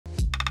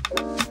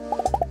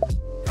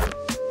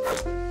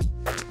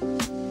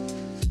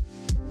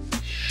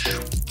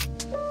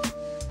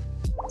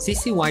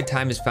CC wide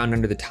time is found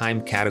under the time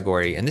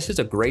category, and this is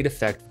a great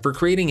effect for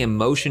creating a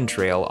motion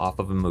trail off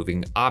of a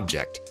moving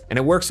object. And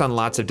it works on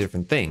lots of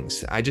different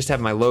things. I just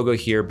have my logo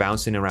here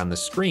bouncing around the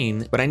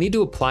screen, but I need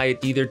to apply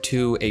it either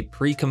to a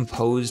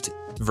pre-composed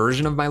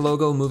version of my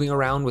logo moving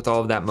around with all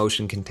of that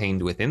motion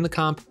contained within the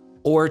comp,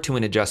 or to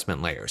an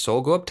adjustment layer. So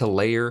I'll go up to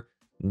Layer,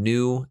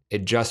 New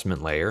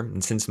Adjustment Layer,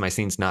 and since my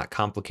scene's not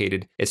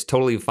complicated, it's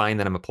totally fine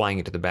that I'm applying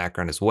it to the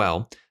background as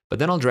well. But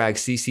then I'll drag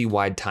CC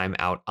wide time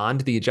out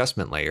onto the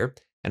adjustment layer,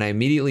 and I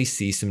immediately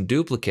see some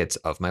duplicates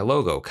of my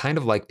logo, kind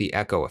of like the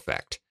echo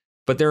effect.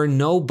 But there are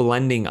no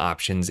blending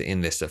options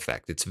in this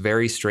effect. It's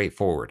very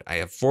straightforward. I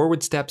have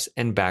forward steps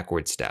and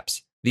backward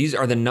steps. These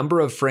are the number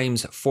of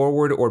frames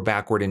forward or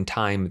backward in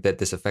time that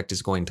this effect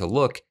is going to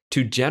look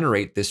to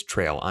generate this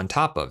trail on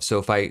top of. So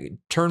if I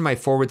turn my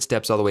forward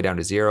steps all the way down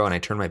to 0 and I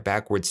turn my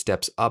backward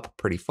steps up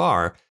pretty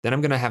far, then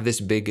I'm gonna have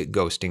this big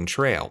ghosting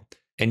trail.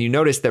 And you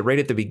notice that right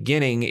at the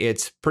beginning,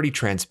 it's pretty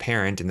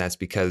transparent, and that's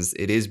because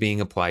it is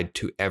being applied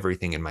to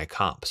everything in my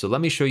comp. So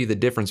let me show you the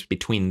difference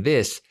between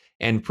this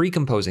and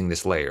pre-composing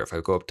this layer. If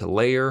I go up to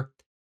Layer,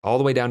 all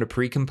the way down to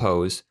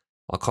Pre-compose,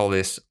 I'll call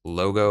this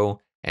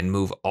Logo, and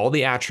move all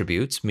the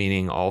attributes,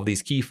 meaning all of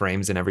these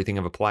keyframes and everything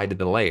I've applied to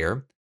the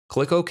layer,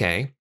 click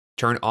OK,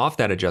 turn off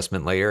that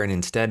adjustment layer, and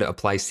instead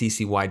apply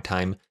CC wide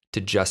time to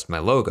just my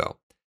logo.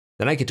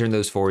 Then I can turn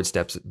those forward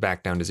steps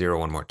back down to 0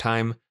 one more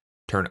time,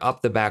 turn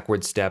up the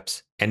backward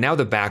steps, and now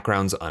the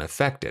background's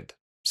unaffected.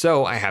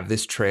 So I have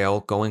this trail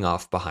going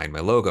off behind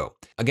my logo.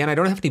 Again, I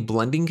don't have any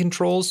blending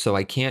controls, so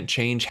I can't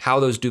change how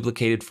those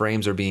duplicated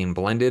frames are being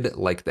blended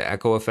like the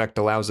echo effect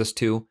allows us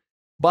to,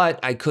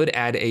 but I could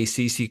add a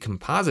CC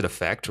composite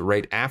effect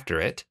right after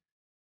it,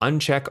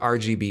 uncheck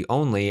RGB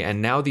only, and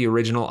now the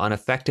original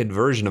unaffected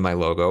version of my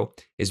logo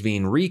is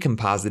being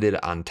recomposited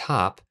on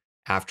top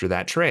after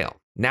that trail.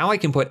 Now I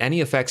can put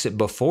any effects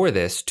before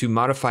this to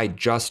modify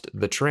just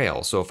the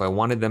trail. So if I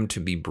wanted them to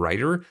be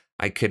brighter,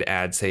 I could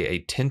add, say, a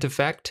tint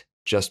effect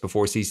just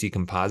before CC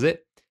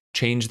Composite,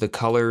 change the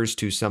colors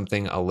to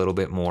something a little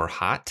bit more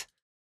hot,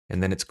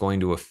 and then it's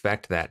going to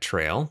affect that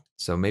trail.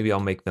 So maybe I'll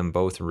make them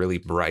both really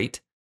bright.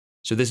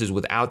 So this is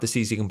without the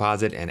CC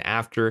Composite and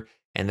after,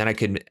 and then I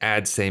could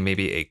add, say,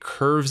 maybe a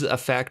curves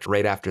effect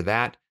right after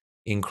that,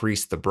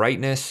 increase the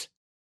brightness,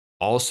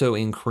 also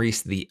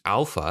increase the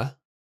alpha,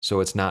 so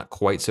it's not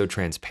quite so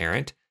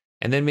transparent,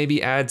 and then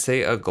maybe add,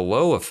 say, a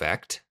glow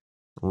effect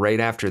right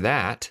after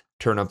that,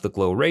 turn up the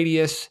glow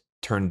radius,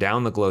 turn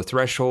down the glow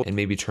threshold, and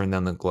maybe turn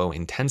down the glow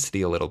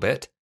intensity a little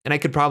bit. And I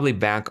could probably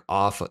back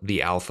off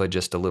the alpha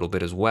just a little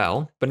bit as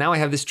well. But now I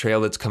have this trail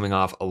that's coming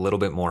off a little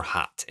bit more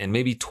hot, and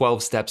maybe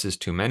 12 steps is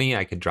too many.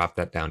 I could drop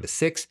that down to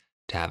 6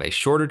 to have a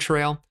shorter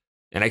trail.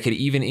 And I could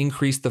even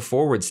increase the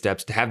forward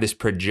steps to have this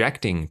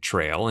projecting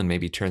trail and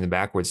maybe turn the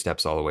backward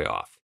steps all the way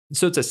off.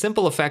 So it's a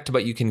simple effect,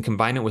 but you can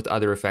combine it with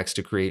other effects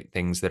to create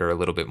things that are a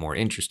little bit more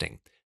interesting.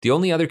 The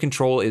only other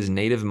control is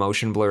native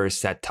motion blur is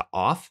set to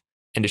off.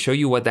 And to show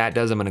you what that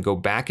does, I'm gonna go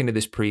back into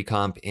this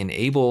pre-comp,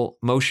 enable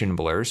motion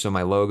blur. So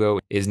my logo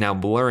is now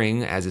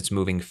blurring as it's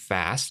moving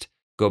fast.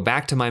 Go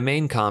back to my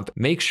main comp,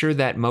 make sure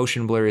that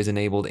motion blur is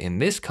enabled in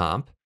this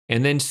comp,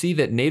 and then see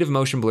that native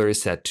motion blur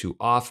is set to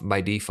off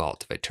by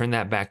default. If I turn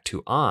that back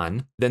to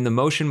on, then the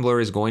motion blur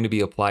is going to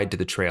be applied to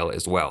the trail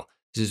as well.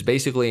 This is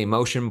basically a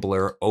motion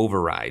blur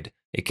override.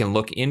 It can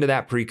look into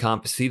that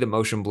pre-comp, see the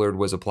motion blur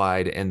was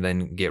applied, and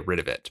then get rid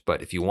of it.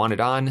 But if you want it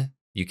on,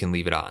 you can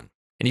leave it on.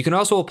 And you can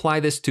also apply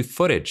this to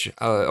footage.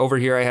 Over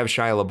here I have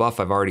Shia LaBeouf.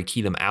 I've already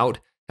keyed him out,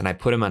 and I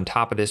put him on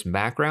top of this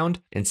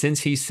background. And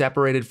since he's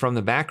separated from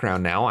the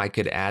background now, I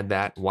could add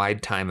that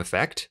wide time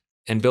effect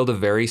and build a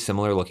very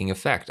similar looking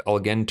effect. I'll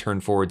again turn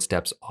forward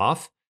steps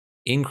off,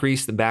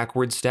 increase the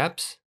backward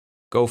steps,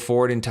 go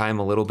forward in time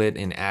a little bit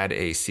and add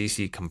a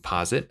CC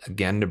Composite,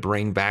 again to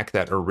bring back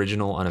that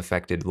original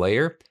unaffected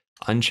layer,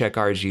 uncheck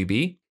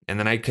RGB, and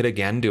then I could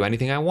again do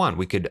anything I want.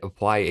 We could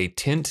apply a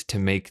tint to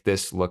make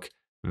this look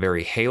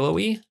very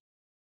halo-y.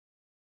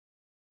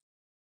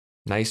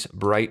 Nice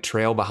bright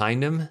trail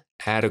behind him,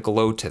 add a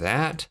glow to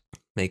that,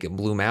 make it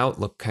bloom out,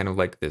 look kind of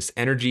like this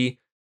energy.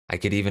 I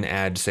could even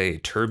add, say,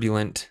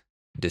 turbulent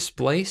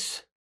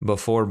displace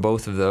before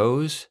both of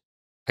those.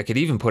 I could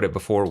even put it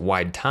before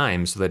wide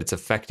time so that it's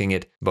affecting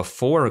it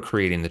before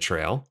creating the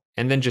trail,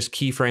 and then just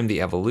keyframe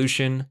the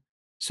evolution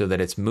so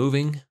that it's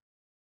moving.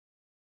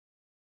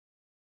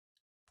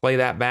 Play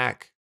that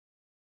back.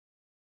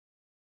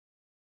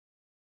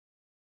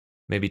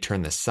 Maybe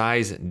turn the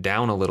size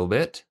down a little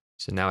bit.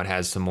 So now it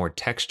has some more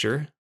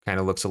texture, kind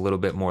of looks a little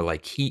bit more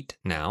like heat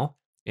now.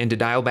 And to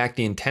dial back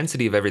the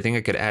intensity of everything,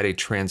 I could add a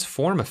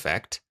transform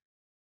effect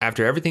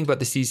after everything but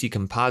the CC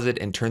Composite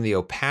and turn the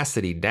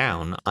opacity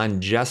down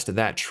on just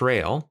that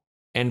trail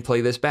and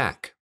play this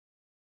back.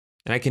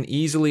 And I can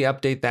easily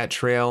update that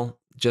trail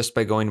just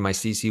by going to my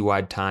CC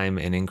wide time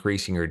and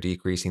increasing or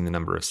decreasing the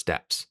number of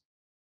steps.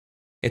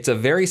 It's a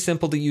very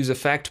simple to use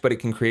effect, but it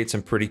can create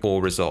some pretty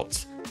cool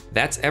results.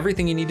 That's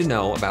everything you need to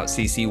know about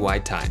CC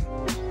wide time.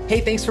 Hey,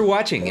 thanks for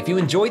watching. If you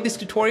enjoyed this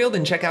tutorial,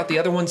 then check out the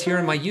other ones here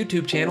on my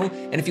YouTube channel.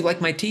 And if you like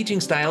my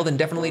teaching style, then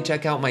definitely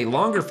check out my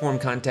longer form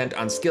content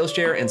on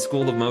Skillshare and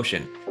School of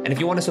Motion. And if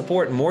you want to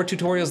support more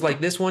tutorials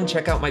like this one,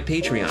 check out my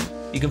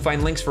Patreon. You can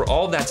find links for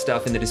all of that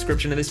stuff in the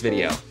description of this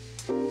video.